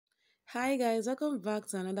Hi guys, welcome back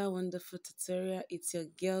to another wonderful tutorial. It's your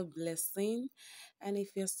girl Blessing, and if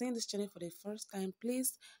you're seeing this channel for the first time,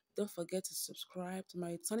 please don't forget to subscribe. To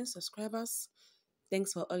my returning subscribers,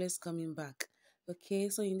 thanks for always coming back. Okay,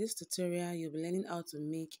 so in this tutorial you'll be learning how to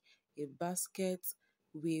make a basket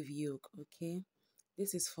wave yoke. Okay,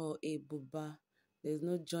 this is for a buba. There's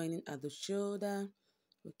no joining at the shoulder.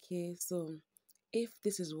 Okay, so if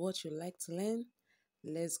this is what you like to learn,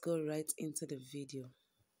 let's go right into the video.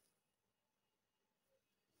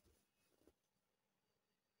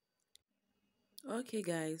 Okay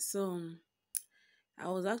guys, so I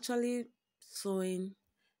was actually sewing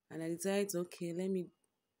and I decided, okay, let me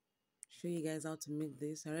show you guys how to make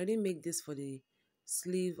this. I already make this for the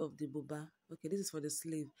sleeve of the buba. Okay, this is for the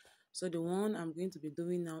sleeve. So the one I'm going to be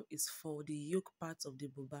doing now is for the yoke part of the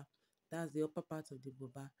buba. That's the upper part of the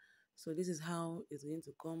buba. So this is how it's going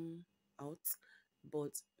to come out,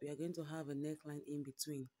 but we are going to have a neckline in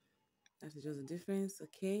between. That's just the difference,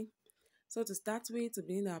 okay? So to start with, to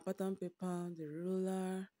begin our pattern paper, the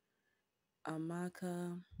ruler, a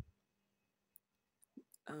marker,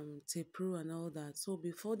 tape rule and all that. So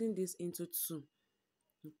be folding this into two,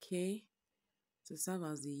 okay, to serve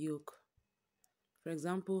as the yoke. For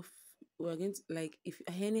example, we're going to, like, if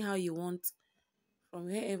anyhow you want, from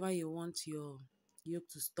wherever you want your yoke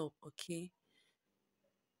to stop, okay.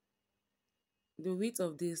 The width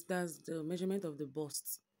of this, that's the measurement of the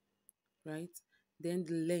bust, right? Then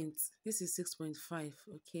the length, this is 6.5,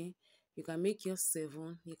 okay. You can make yours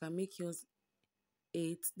 7, you can make yours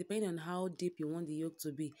 8, depending on how deep you want the yoke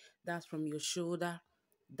to be. That's from your shoulder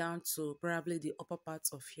down to probably the upper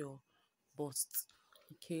parts of your bust.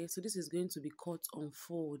 Okay, so this is going to be cut on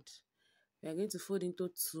fold. We are going to fold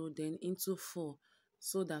into 2, then into 4,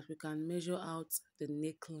 so that we can measure out the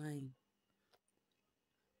neckline.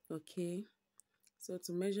 Okay, so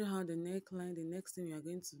to measure out the neckline, the next thing we are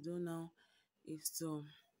going to do now is to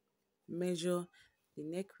measure the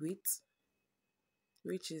neck width,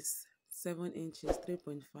 which is 7 inches,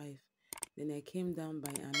 3.5. Then I came down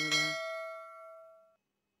by another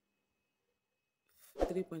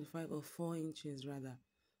 3.5 or 4 inches rather.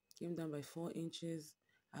 Came down by 4 inches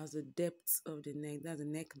as the depth of the neck. That's the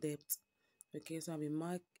neck depth. Okay, so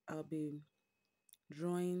I'll be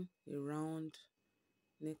drawing a round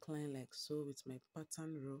neckline like so with my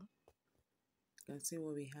pattern rule. You can see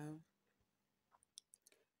what we have.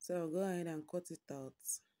 So I'll go ahead and cut it out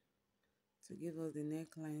to give us the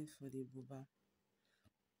neckline for the buba.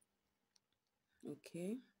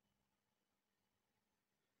 Okay.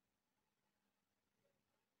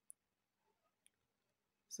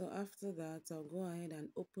 So after that, I'll go ahead and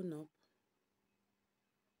open up.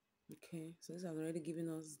 Okay, so this has already given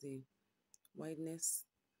us the wideness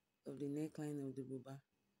of the neckline of the buba.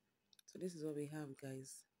 So this is what we have,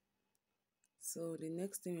 guys. So the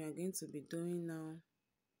next thing we are going to be doing now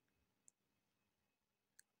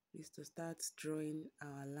is to start drawing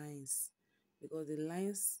our lines, because the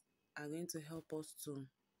lines are going to help us to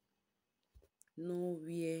know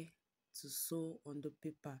where to sew on the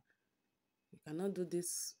paper. You cannot do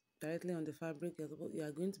this directly on the fabric. You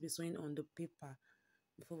are going to be sewing on the paper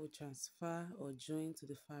before we transfer or join to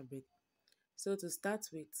the fabric. So to start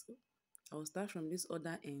with, I'll start from this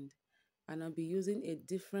other end and I'll be using a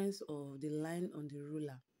difference of the line on the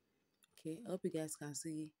ruler. Okay, I hope you guys can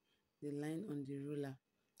see the line on the ruler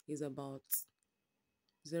is about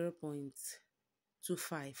 0.25.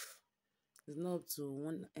 It's not up to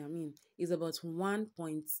 1, it's about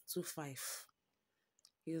 1.25.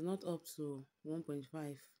 It's not up to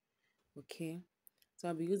 1.5. Okay, so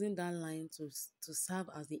I'll be using that line to serve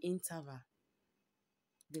as the interval.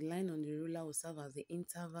 The line on the ruler will serve as the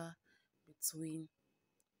interval between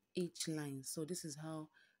each line. So this is how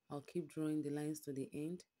I'll keep drawing the lines to the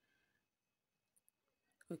end.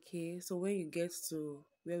 Okay, so when you get to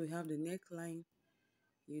where we have the neckline,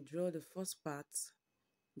 you draw the first part,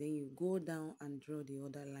 then you go down and draw the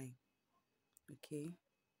other line. Okay,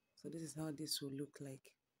 so this is how this will look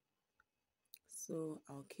like. So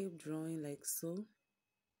I'll keep drawing like so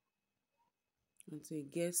until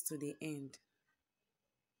it gets to the end.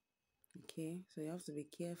 Okay, so you have to be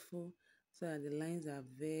careful so that the lines are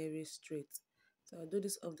very straight. So I'll do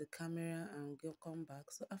this off the camera and we'll come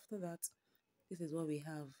back. So after that, this is what we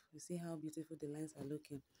have. You see how beautiful the lines are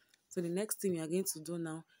looking. So the next thing we are going to do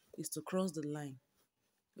now is to cross the line.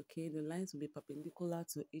 Okay, the lines will be perpendicular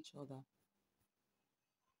to each other.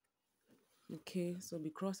 Okay, so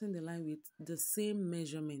be crossing the line with the same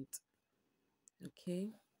measurement.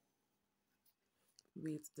 Okay,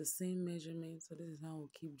 with the same measurement. So this is how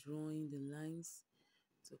we'll keep drawing the lines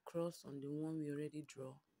to cross on the one we already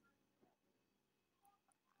draw.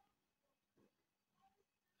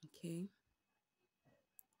 Okay,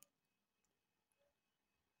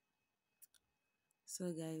 so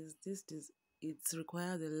guys, this is it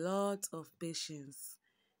requires a lot of patience.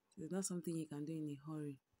 It's not something you can do in a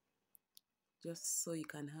hurry, just so you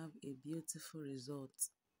can have a beautiful result.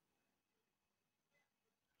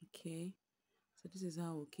 Okay, so this is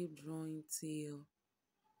how we'll keep drawing till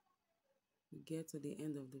we get to the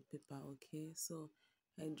end of the paper. Okay, so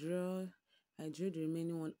I draw I drew the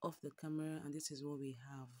remaining one off the camera, and this is what we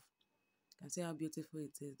have. You can see how beautiful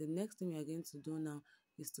it is. The next thing we are going to do now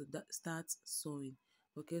is to start sewing.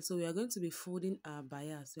 Okay, so we are going to be folding our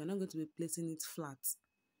bias. We are not going to be placing it flat.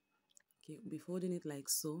 Okay, we'll be folding it like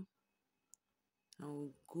so. And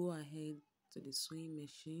we'll go ahead to the sewing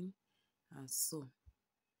machine and sew.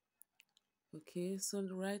 Okay, so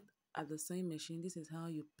right at the sewing machine, this is how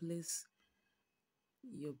you place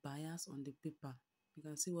your bias on the paper. You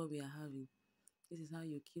can see what we are having. This is how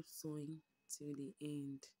you keep sewing till the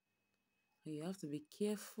end. And you have to be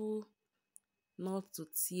careful not to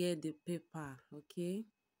tear the paper. Okay,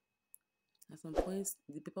 at some points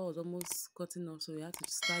the paper was almost cutting off, so we had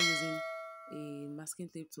to start using a masking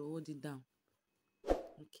tape to hold it down.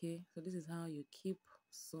 Okay, so this is how you keep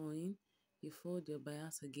sewing. You fold your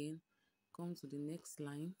bias again, come to the next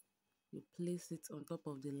line, you place it on top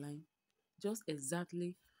of the line, just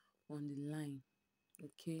exactly on the line.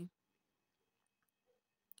 Okay,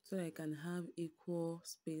 so that I can have equal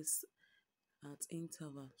space at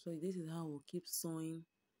interval. So this is how we'll keep sewing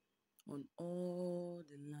on all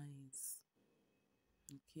the lines.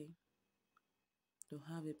 Okay, to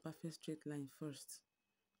have a perfect straight line first.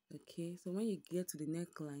 Okay, so when you get to the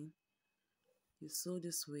neckline, you sew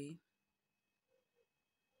this way,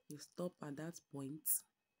 you stop at that point,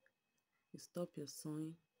 you stop your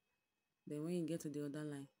sewing, then when you get to the other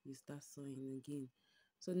line, you start sewing again.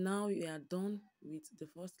 So now you are done with the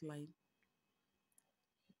first line.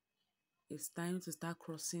 It's time to start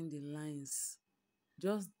crossing the lines,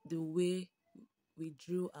 just the way we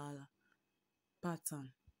drew our pattern,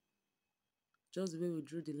 just the way we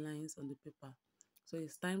drew the lines on the paper. So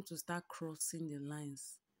it's time to start crossing the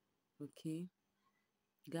lines. Okay,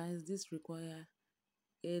 guys, this requires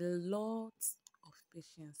a lot of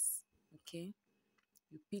patience. Okay,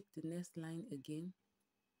 you pick the next line again.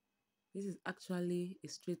 This is actually a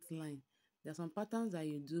straight line. There are some patterns that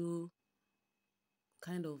you do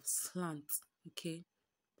kind of slant. Okay,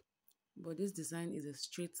 but this design is a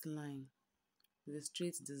straight line. It's a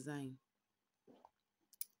straight design.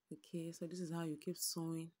 Okay, so this is how you keep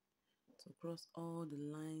sewing to cross all the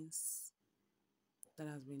lines that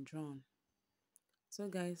has been drawn. So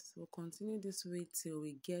guys, we'll continue this way till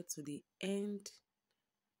we get to the end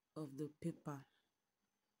of the paper.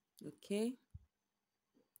 Okay,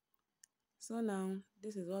 so now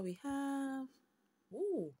this is what we have.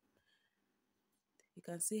 Ooh, you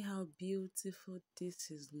can see how beautiful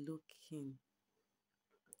this is looking,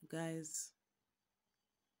 guys.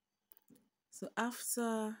 So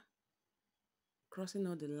after crossing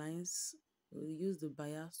all the lines, we'll use the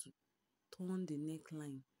bias to turn the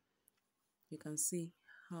neckline. You can see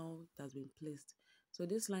how it has been placed. So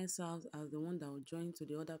this line serves as the one that will join to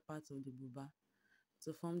the other part of the buba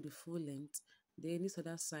to form the full length. Then this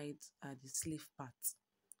other side are the sleeve part.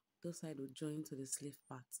 Those sides will join to the sleeve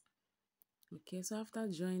part. Okay, so after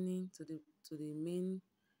joining to the main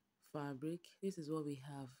fabric, this is what we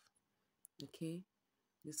have. Okay,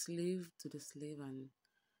 the sleeve to the sleeve and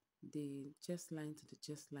the chest line to the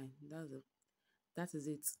chest line. That is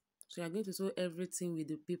it. So you're going to sew everything with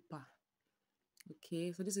the paper.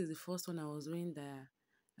 Okay, so this is the first one I was doing that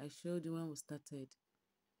I showed you when we started.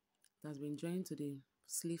 It has been joined to the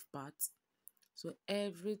sleeve part. So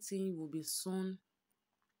everything will be sewn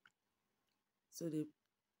to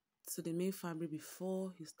the main fabric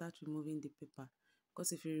before you start removing the paper.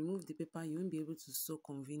 Because if you remove the paper, you won't be able to sew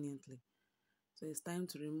conveniently. So it's time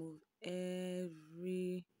to remove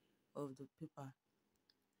every of the paper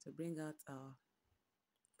to bring out our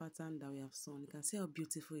pattern that we have sewn. You can see how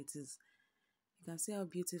beautiful it is. You can see how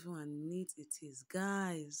beautiful and neat it is,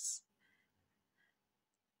 guys.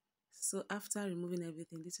 So after removing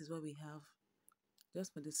everything, this is what we have.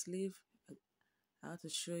 Just for the sleeve, I have to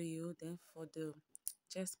show you. Then for the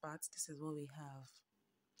chest part, this is what we have.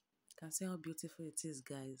 You can see how beautiful it is,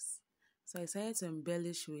 guys. So I decided to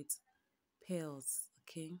embellish with pearls.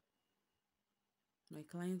 Okay, my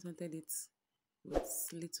client wanted it with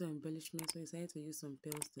little embellishment, so I decided to use some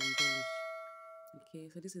pearls to embellish. Okay,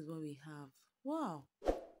 so this is what we have. Wow,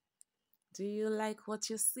 do you like what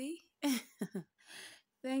you see?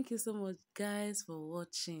 Thank you so much, guys, for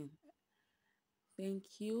watching. Thank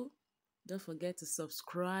you. Don't forget to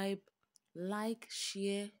subscribe, like,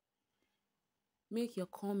 share, make your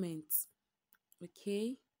comments.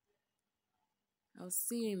 Okay, I'll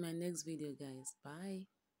see you in my next video, guys. Bye.